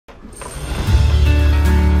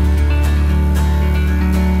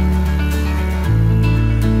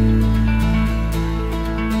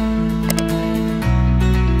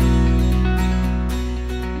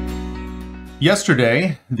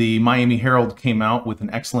Yesterday, the Miami Herald came out with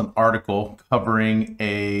an excellent article covering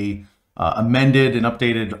a amended and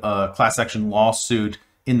updated class action lawsuit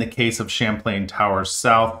in the case of Champlain Towers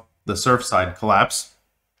South, the Surfside collapse.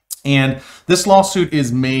 And this lawsuit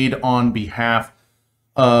is made on behalf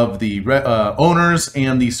of the owners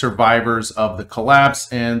and the survivors of the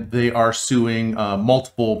collapse, and they are suing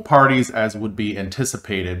multiple parties as would be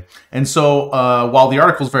anticipated. And so while the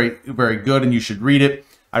article is very, very good and you should read it,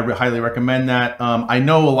 I highly recommend that. I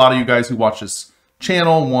know a lot of you guys who watch this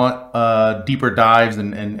channel want deeper dives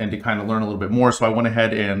and to kind of learn a little bit more. So I went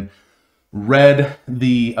ahead and read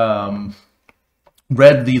the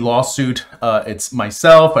lawsuit. It's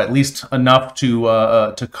myself, at least enough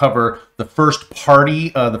to cover the first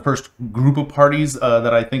party, the first group of parties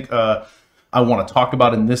that I think I want to talk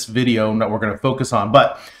about in this video and that we're going to focus on.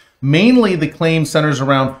 But mainly, the claim centers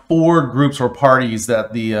around four groups or parties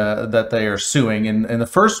that they are suing, and the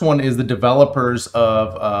first one is the developers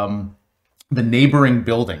of the neighboring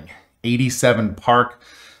building, 87 Park.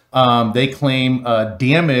 They claim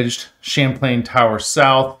damaged Champlain Towers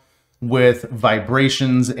South with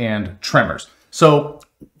vibrations and tremors. So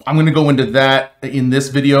I'm going to go into that in this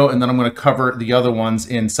video, and then I'm going to cover the other ones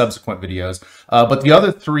in subsequent videos. But the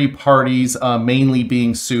other three parties mainly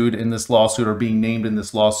being sued in this lawsuit or being named in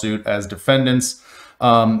this lawsuit as defendants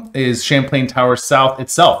is Champlain Towers South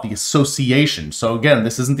itself, the association. So again,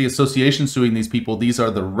 this isn't the association suing these people. These are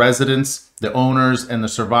the residents, the owners, and the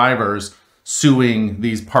survivors suing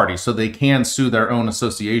these parties. So they can sue their own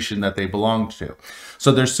association that they belong to.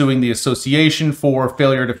 So they're suing the association for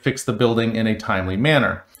failure to fix the building in a timely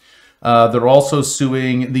manner. They're also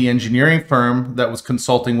suing the engineering firm that was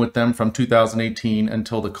consulting with them from 2018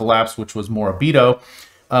 until the collapse, which was Morabito.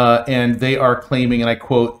 And they are claiming, and I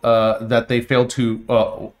quote, that they failed to,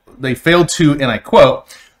 and I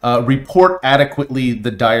quote, report adequately the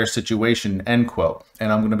dire situation, end quote.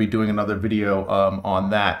 And I'm going to be doing another video on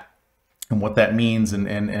that and what that means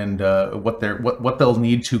and what they'll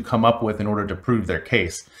need to come up with in order to prove their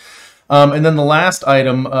case. And then the last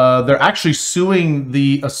item, they're actually suing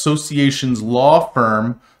the association's law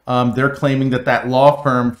firm. They're claiming that that law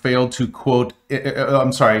firm failed to quote,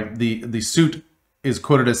 I'm sorry, the suit is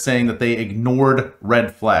quoted as saying that they ignored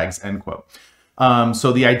red flags, end quote.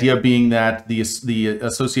 So the idea being that the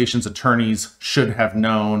association's attorneys should have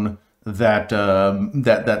known that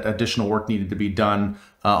that additional work needed to be done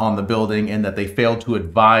on the building, and that they failed to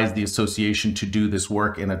advise the association to do this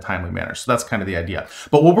work in a timely manner. So that's kind of the idea.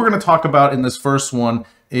 But what we're going to talk about in this first one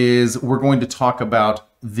is we're going to talk about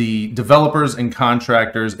the developers and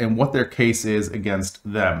contractors and what their case is against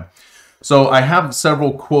them. So I have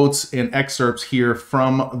several quotes and excerpts here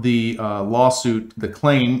from the lawsuit, the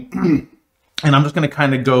claim, and I'm just going to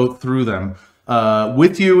kind of go through them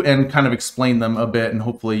with you and kind of explain them a bit, and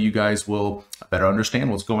hopefully you guys will better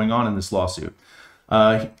understand what's going on in this lawsuit.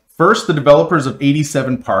 First, the developers of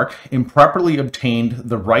 87 Park improperly obtained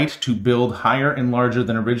the right to build higher and larger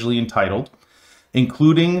than originally entitled,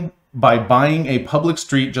 including by buying a public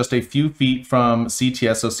street just a few feet from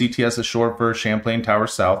CTS, so CTS is short for Champlain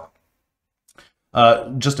Towers South,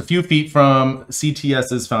 just a few feet from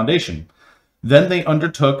CTS's foundation. Then they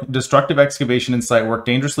undertook destructive excavation and site work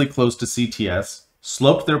dangerously close to CTS,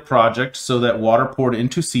 sloped their project so that water poured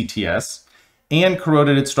into CTS, and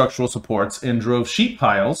corroded its structural supports, and drove sheet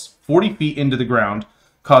piles 40 feet into the ground,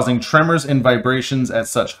 causing tremors and vibrations at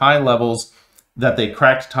such high levels that they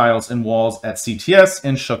cracked tiles and walls at CTS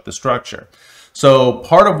and shook the structure. So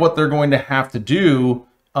part of what they're going to have to do,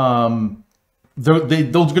 they're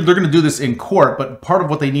going to do this in court, but part of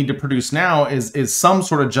what they need to produce now is some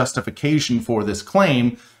sort of justification for this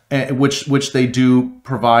claim, which they do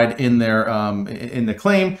provide in their in the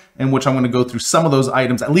claim, and which I'm going to go through some of those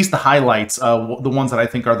items, at least the highlights, the ones that I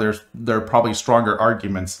think are their probably stronger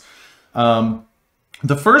arguments.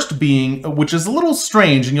 The first being, which is a little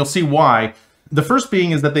strange, and you'll see why. The first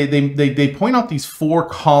being is that they point out these four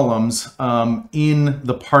columns in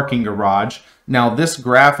the parking garage. Now, this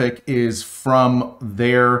graphic is from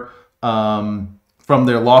their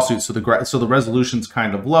lawsuit, so the resolution's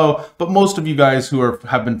kind of low, but most of you guys who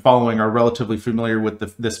have been following are relatively familiar with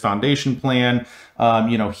this foundation plan.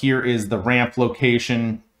 You know, here is the ramp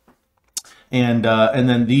location, and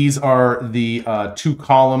then these are the two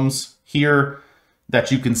columns here that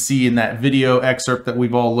you can see in that video excerpt that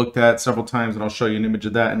we've all looked at several times, and I'll show you an image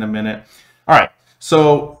of that in a minute. All right.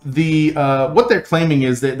 So what they're claiming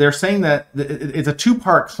is that they're saying that it's a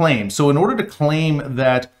two-part claim. So in order to claim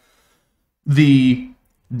that the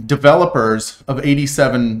developers of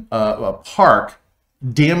 87 Park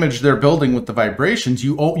damaged their building with the vibrations,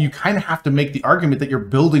 you kind of have to make the argument that your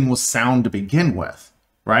building was sound to begin with,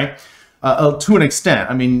 right? to an extent.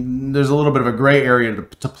 I mean, there's a little bit of a gray area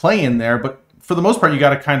to play in there, but for the most part, you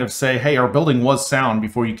got to kind of say, hey, our building was sound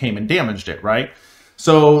before you came and damaged it, right?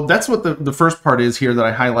 So that's what the first part is here that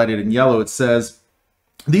I highlighted in yellow. It says,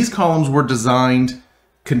 these columns were designed,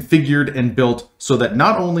 configured, and built so that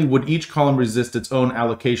not only would each column resist its own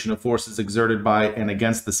allocation of forces exerted by and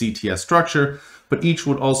against the CTS structure, but each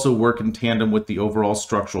would also work in tandem with the overall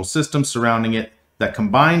structural system surrounding it that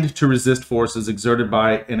combined to resist forces exerted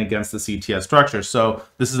by and against the CTS structure. So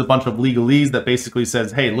this is a bunch of legalese that basically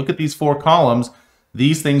says, hey, look at these 4 columns.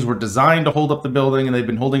 These things were designed to hold up the building, and they've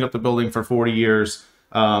been holding up the building for 40 years.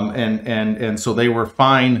 And so they were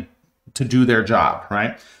fine to do their job,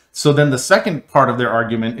 right? So then the second part of their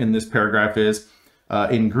argument in this paragraph is,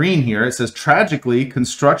 in green here, it says, tragically,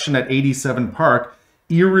 construction at 87 Park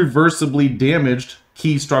irreversibly damaged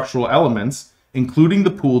key structural elements, including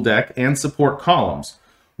the pool deck and support columns.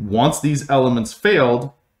 Once these elements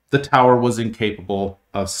failed, the tower was incapable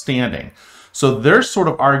of standing. So they're sort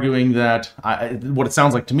of arguing that, what it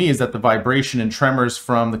sounds like to me is that the vibration and tremors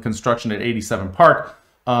from the construction at 87 Park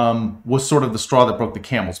was sort of the straw that broke the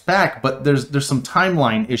camel's back, but there's some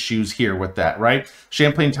timeline issues here with that, right?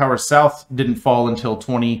 Champlain Towers South didn't fall until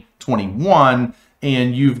 2021,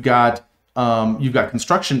 and you've got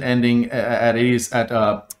construction ending at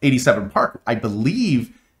 87 Park, I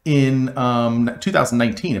believe, in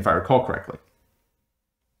 2019, if I recall correctly.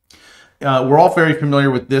 We're all very familiar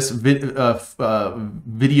with this video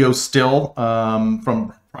still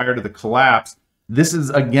from prior to the collapse. This is,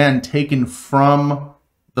 again, taken from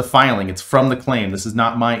the filing. It's from the claim. This is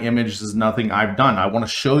not my image. This is nothing I've done. I want to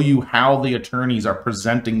show you how the attorneys are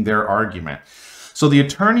presenting their argument. So the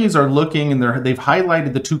attorneys are looking, and they've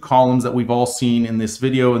highlighted the 2 columns that we've all seen in this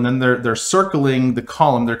video, and then they're circling the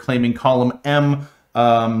column. They're claiming column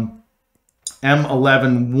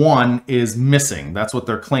M11-1 is missing. That's what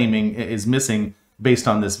they're claiming is missing based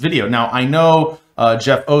on this video. Now, I know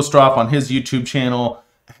Jeff Ostroff on his YouTube channel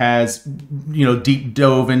has, you know, deep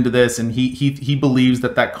dove into this, and he believes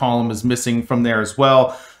that column is missing from there as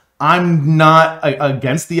well. I'm not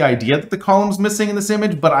against the idea that the column's missing in this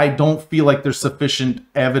image, but I don't feel like there's sufficient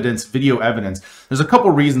evidence, video evidence. There's a couple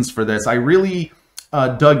reasons for this. I really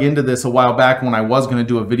dug into this a while back when I was going to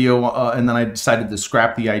do a video, and then I decided to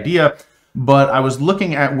scrap the idea. But I was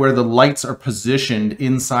looking at where the lights are positioned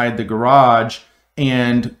inside the garage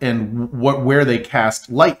and where they cast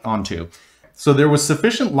light onto. So there was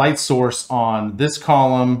sufficient light source on this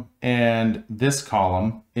column and this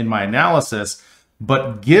column in my analysis,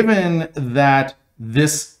 but given that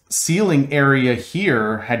this ceiling area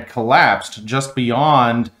here had collapsed just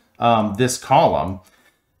beyond this column,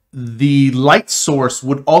 the light source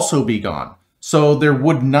would also be gone. So there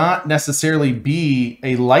would not necessarily be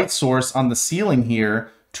a light source on the ceiling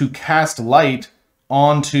here to cast light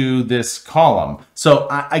onto this column. So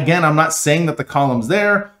again, I'm not saying that the column's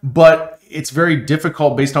there, but it's very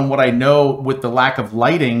difficult based on what I know with the lack of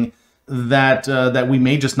lighting that that we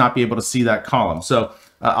may just not be able to see that column. So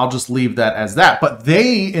I'll just leave that as that. But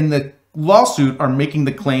they, in the lawsuit, are making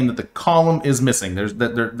the claim that the column is missing.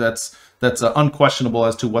 That's unquestionable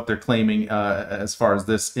as to what they're claiming as far as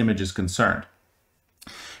this image is concerned.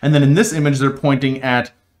 And then in this image, they're pointing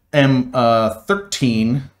at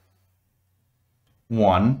M13-1,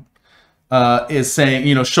 is saying,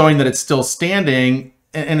 you know, showing that it's still standing.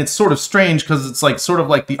 And it's sort of strange because it's like sort of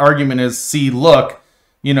like the argument is, see, look,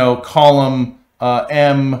 you know, column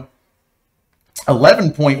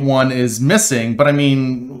M11.1 is missing, but I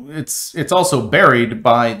mean, it's also buried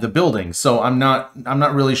by the building. So I'm not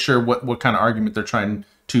really sure what kind of argument they're trying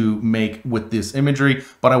to make with this imagery,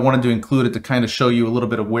 but I wanted to include it to kind of show you a little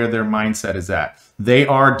bit of where their mindset is at. They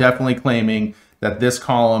are definitely claiming that this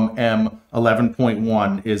column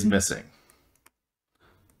M11.1 is missing.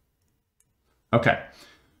 Okay.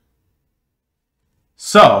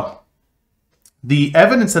 So the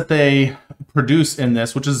evidence that they produce in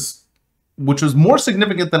this, which was more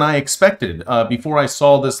significant than I expected before I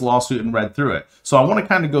saw this lawsuit and read through it. So I want to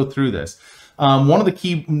kind of go through this. One of the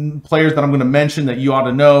key players that I'm going to mention that you ought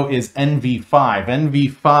to know is NV5.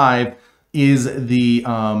 NV5 is the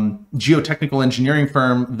geotechnical engineering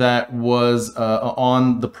firm that was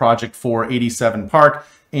on the project for 87 Park,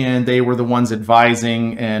 and they were the ones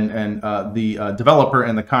advising and the developer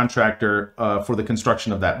and the contractor for the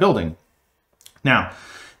construction of that building. Now,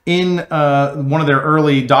 in one of their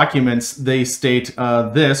early documents, they state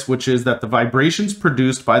this, which is that the vibrations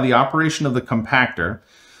produced by the operation of the compactor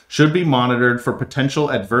should be monitored for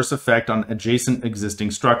potential adverse effect on adjacent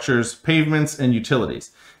existing structures, pavements, and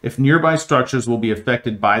utilities. If nearby structures will be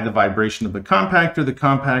affected by the vibration of the compactor, the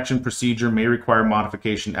compaction procedure may require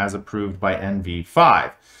modification as approved by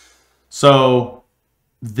NV5. So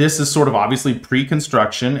this is sort of obviously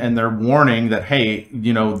pre-construction, and they're warning that, hey,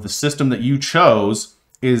 you know, the system that you chose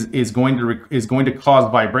is going to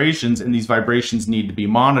cause vibrations, and these vibrations need to be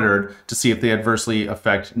monitored to see if they adversely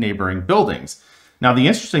affect neighboring buildings. Now, the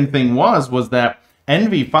interesting thing was that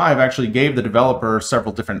NV5 actually gave the developer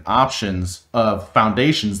several different options of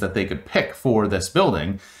foundations that they could pick for this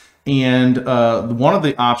building. And one of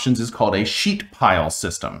the options is called a sheet pile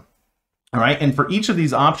system. All right, and for each of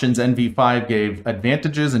these options, NV5 gave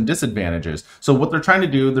advantages and disadvantages. So what they're trying to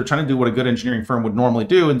do what a good engineering firm would normally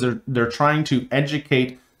do, and they're trying to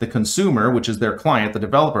educate the consumer, which is their client, the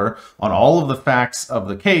developer, on all of the facts of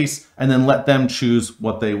the case, and then let them choose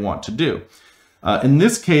what they want to do. In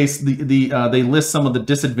this case, they list some of the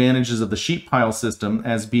disadvantages of the sheet pile system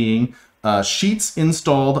as being sheets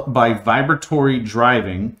installed by vibratory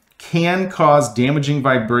driving can cause damaging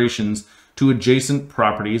vibrations to adjacent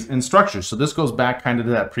properties and structures. So this goes back kind of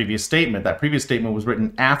to that previous statement. That previous statement was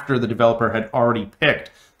written after the developer had already picked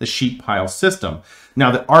the sheet pile system. Now,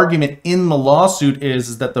 the argument in the lawsuit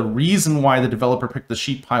is that the reason why the developer picked the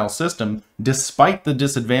sheet pile system, despite the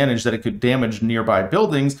disadvantage that it could damage nearby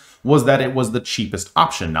buildings, was that it was the cheapest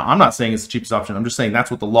option. Now, I'm not saying it's the cheapest option. I'm just saying that's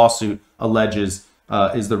what the lawsuit alleges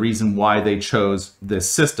is the reason why they chose this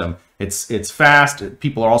system. It's fast.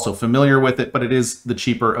 People are also familiar with it, but it is the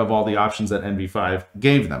cheaper of all the options that NV5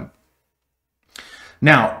 gave them.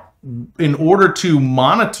 Now, in order to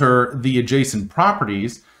monitor the adjacent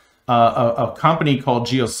properties, a company called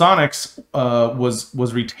𝘾𝙖𝙢𝙥𝙖𝙢𝙦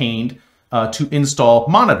was retained to install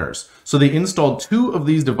monitors. So they installed 2 of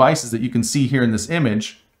these devices that you can see here in this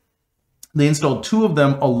image. They installed 2 of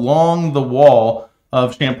them along the wall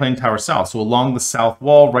of Champlain Towers South, so along the south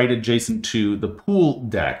wall, right adjacent to the pool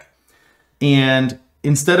deck. And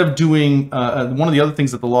instead of doing, one of the other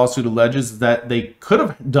things that the lawsuit alleges is that they could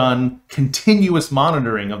have done continuous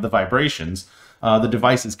monitoring of the vibrations. The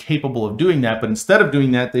device is capable of doing that, but instead of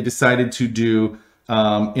doing that, they decided to do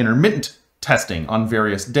intermittent testing on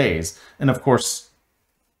various days. And of course,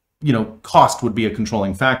 you know, cost would be a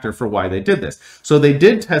controlling factor for why they did this. So they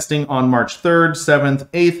did testing on March 3rd, 7th,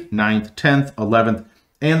 8th, 9th, 10th, 11th,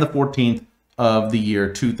 and the 14th of the year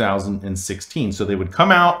 2016. So they would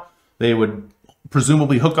come out, they would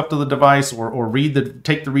presumably hook up to the device or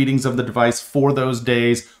take the readings of the device for those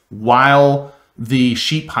days while the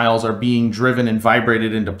sheet piles are being driven and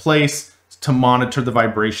vibrated into place to monitor the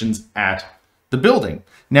vibrations at the building.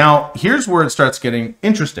 Now, here's where it starts getting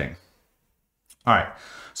interesting. All right.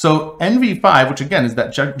 So NV5, which again is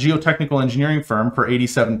that geotechnical engineering firm for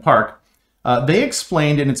 87 Park, they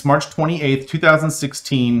explained in its March 28th,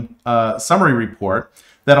 2016 summary report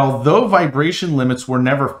that although vibration limits were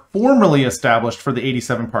never formally established for the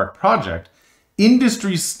 87 Park project,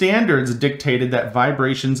 industry standards dictated that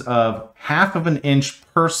vibrations of 1/2 inch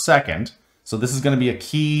per second, so this is going to be a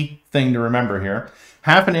key thing to remember here,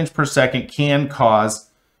 1/2 inch per second can cause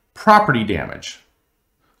property damage.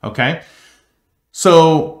 Okay?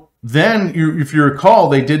 So then, if you recall,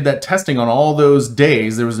 they did that testing on all those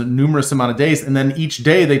days. There was a numerous amount of days, and then each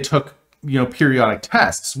day they took, you know, periodic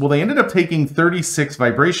tests. Well, they ended up taking 36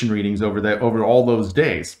 vibration readings over all those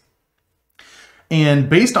days. And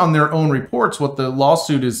based on their own reports, what the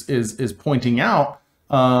lawsuit is pointing out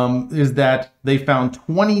is that they found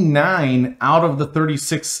 29 out of the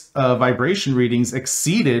 36 vibration readings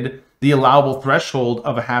exceeded the allowable threshold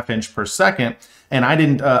of 1/2 inch per second. And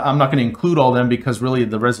I'm not going to include all of them because really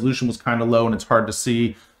the resolution was kind of low and it's hard to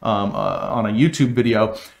see on a YouTube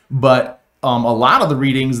video. But a lot of the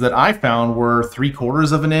readings that I found were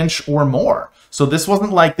 3/4 inch or more. So this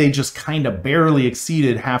wasn't like they just kind of barely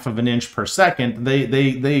exceeded 1/2 inch per second.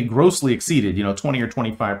 They grossly exceeded, you know, 20 or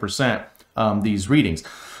 25% these readings.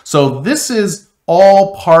 So this is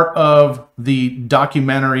all part of the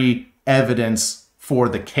documentary evidence for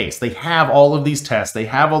the case. They have all of these tests, they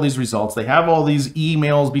have all these results, they have all these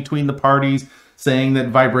emails between the parties saying that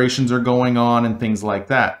vibrations are going on and things like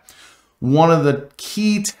that. One of the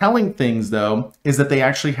key telling things, though, is that they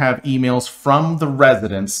actually have emails from the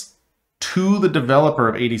residents to the developer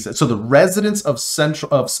of 87. So the residents of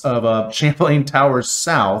Champlain Towers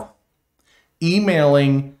South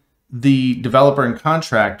emailing the developer and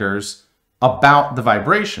contractors about the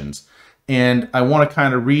vibrations. And I want to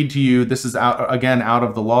kind of read to you, this is again out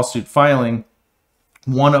of the lawsuit filing,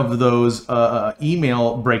 one of those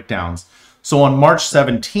email breakdowns. So on March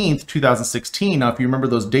 17th, 2016, now if you remember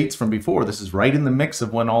those dates from before, this is right in the mix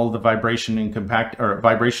of when all of the vibration and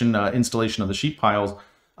vibration installation of the sheet piles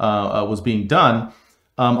was being done.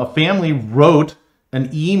 A family wrote an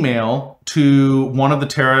email to one of the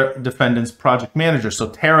Terra defendants' project managers. So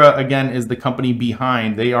Terra, again, is the company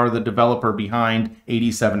behind, they are the developer behind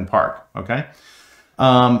 87 Park, okay?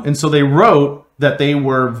 And so they wrote that they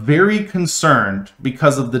were very concerned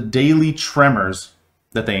because of the daily tremors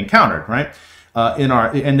that they encountered, right?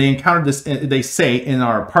 And they encountered this, they say, in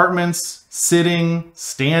our apartments, sitting,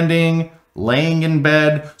 standing, laying in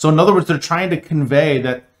bed. So in other words, they're trying to convey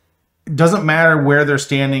that it doesn't matter where they're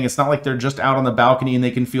standing. It's not like they're just out on the balcony and they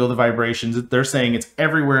can feel the vibrations. They're saying it's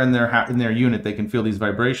everywhere in their unit they can feel these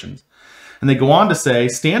vibrations. And they go on to say,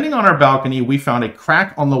 standing on our balcony, we found a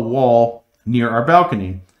crack on the wall near our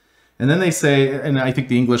balcony. And then they say, and I think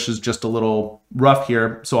the English is just a little rough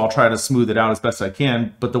here, so I'll try to smooth it out as best I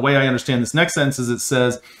can. But the way I understand this next sentence is it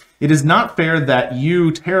says, it is not fair that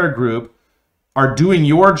you, Terra Group, are doing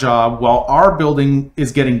your job while our building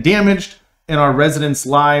is getting damaged and our residents'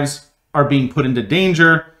 lives are being put into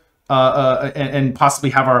danger and possibly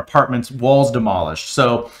have our apartments' walls demolished.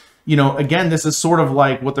 So, you know, again, this is sort of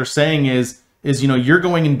like what they're saying is, you know, you're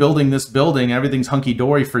going and building this building, everything's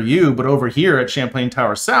hunky-dory for you, but over here at Champlain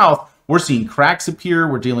Towers South, we're seeing cracks appear,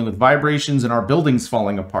 we're dealing with vibrations, and our building's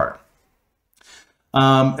falling apart.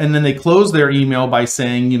 And then they close their email by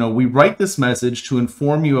saying, you know, we write this message to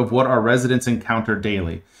inform you of what our residents encounter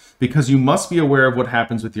daily, because you must be aware of what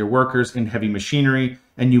happens with your workers in heavy machinery,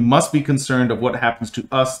 and you must be concerned of what happens to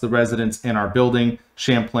us, the residents in our building,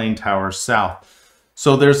 Champlain Towers South.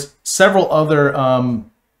 So there's several other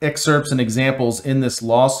excerpts and examples in this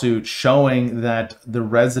lawsuit showing that the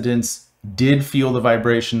residents did feel the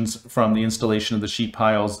vibrations from the installation of the sheet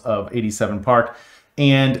piles of 87 Park,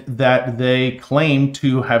 and that they claim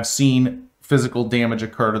to have seen physical damage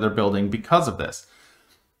occur to their building because of this.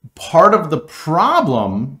 Part of the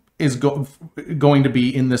problem is going to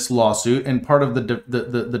be in this lawsuit, and part of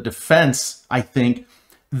the defense, I think,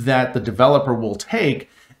 that the developer will take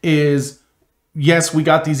is, yes, we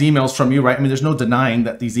got these emails from you, right? I mean, there's no denying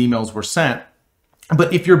that these emails were sent.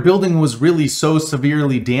 But if your building was really so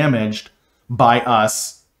severely damaged by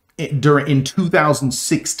us in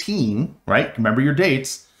 2016, right? Remember your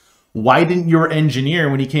dates. Why didn't your engineer,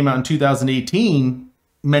 when he came out in 2018,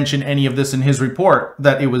 mention any of this in his report,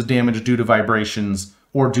 that it was damaged due to vibrations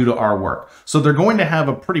or due to our work? So they're going to have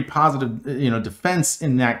a pretty positive, you know, defense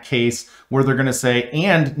in that case, where they're going to say,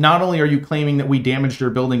 and not only are you claiming that we damaged your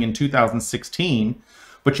building in 2016,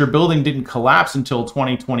 but your building didn't collapse until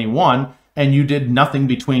 2021, and you did nothing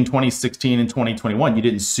between 2016 and 2021. You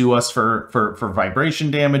didn't sue us for vibration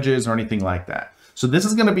damages or anything like that. So this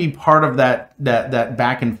is going to be part of that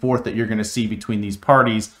back and forth that you're going to see between these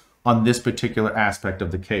parties on this particular aspect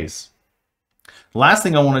of the case. The last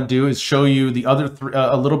thing I want to do is show you the other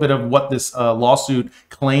a little bit of what this lawsuit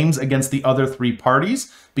claims against the other three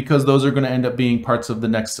parties, because those are going to end up being parts of the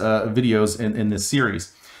next videos in this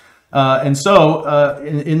series. In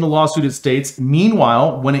the lawsuit it states,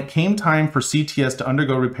 meanwhile, when it came time for CTS to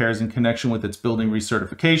undergo repairs in connection with its building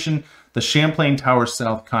recertification, the Champlain Towers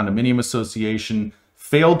South Condominium Association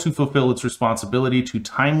failed to fulfill its responsibility to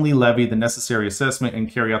timely levy the necessary assessment and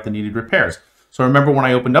carry out the needed repairs. So remember when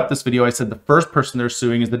I opened up this video, I said the first person they're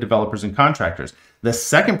suing is the developers and contractors. The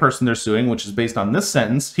second person they're suing, which is based on this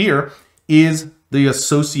sentence here, is the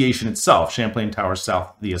association itself, Champlain Towers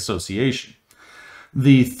South, the association.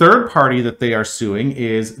 The third party that they are suing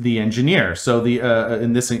is the engineer. So the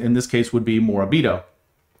in this case would be Morabito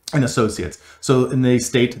and Associates. So, and they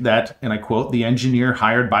state that, and I quote, the engineer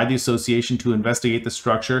hired by the association to investigate the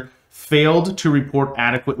structure failed to report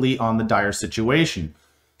adequately on the dire situation.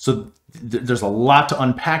 So there's a lot to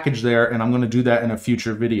unpackage there, and I'm going to do that in a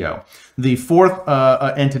future video. The fourth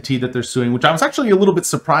entity that they're suing, which I was actually a little bit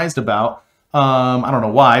surprised about, I don't know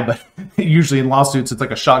why, but usually in lawsuits, it's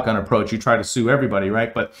like a shotgun approach. You try to sue everybody,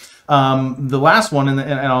 right? But the last one, and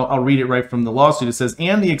I'll read it right from the lawsuit. It says,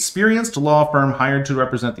 and the experienced law firm hired to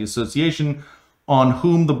represent the association, on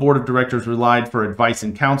whom the board of directors relied for advice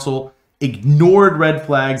and counsel, ignored red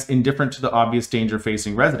flags indifferent to the obvious danger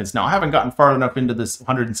facing residents. Now, I haven't gotten far enough into this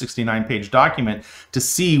 169-page document to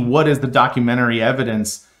see what is the documentary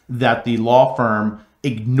evidence that the law firm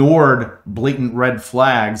ignored blatant red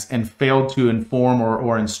flags and failed to inform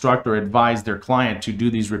or instruct or advise their client to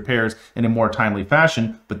do these repairs in a more timely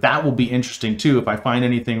fashion. But that will be interesting too. If I find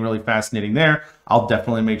anything really fascinating there, I'll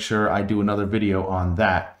definitely make sure I do another video on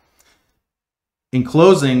that. In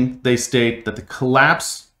closing, they state that the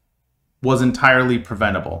collapse was entirely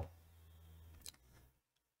preventable.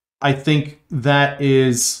 I think that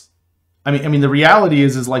is, I mean, the reality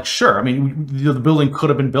is like, sure, I mean, the building could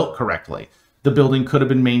have been built correctly. the building could have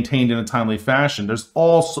been maintained in a timely fashion. There's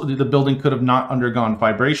also, the building could have not undergone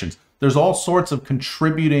vibrations. There's all sorts of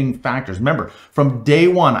contributing factors. Remember, from day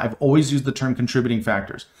one, I've always used the term contributing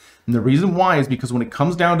factors. And the reason why is because when it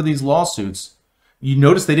comes down to these lawsuits, you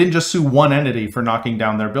notice they didn't just sue one entity for knocking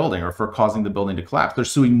down their building or for causing the building to collapse. They're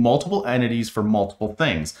suing multiple entities for multiple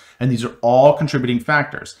things. And these are all contributing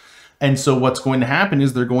factors. And so what's going to happen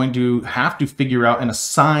is they're going to have to figure out and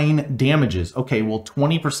assign damages. Okay, well,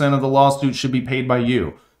 20% of the lawsuit should be paid by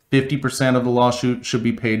you. 50% of the lawsuit should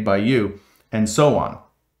be paid by you, and so on.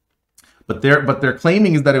 But they're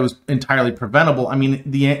claiming is that it was entirely preventable. I mean,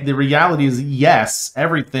 the reality is, yes,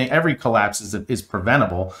 every collapse is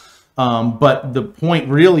preventable. But the point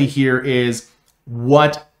really here is,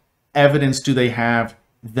 what evidence do they have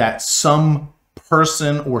that some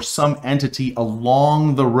person or some entity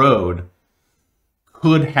along the road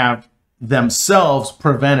could have themselves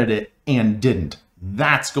prevented it and didn't?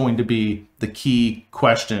 That's going to be the key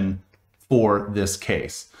question for this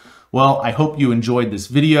case. Well, I hope you enjoyed this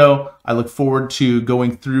video. I look forward to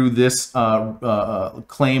going through this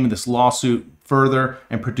claim, this lawsuit further,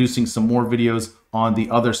 and producing some more videos on the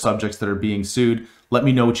other subjects that are being sued. Let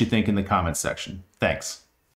me know what you think in the comments section. Thanks.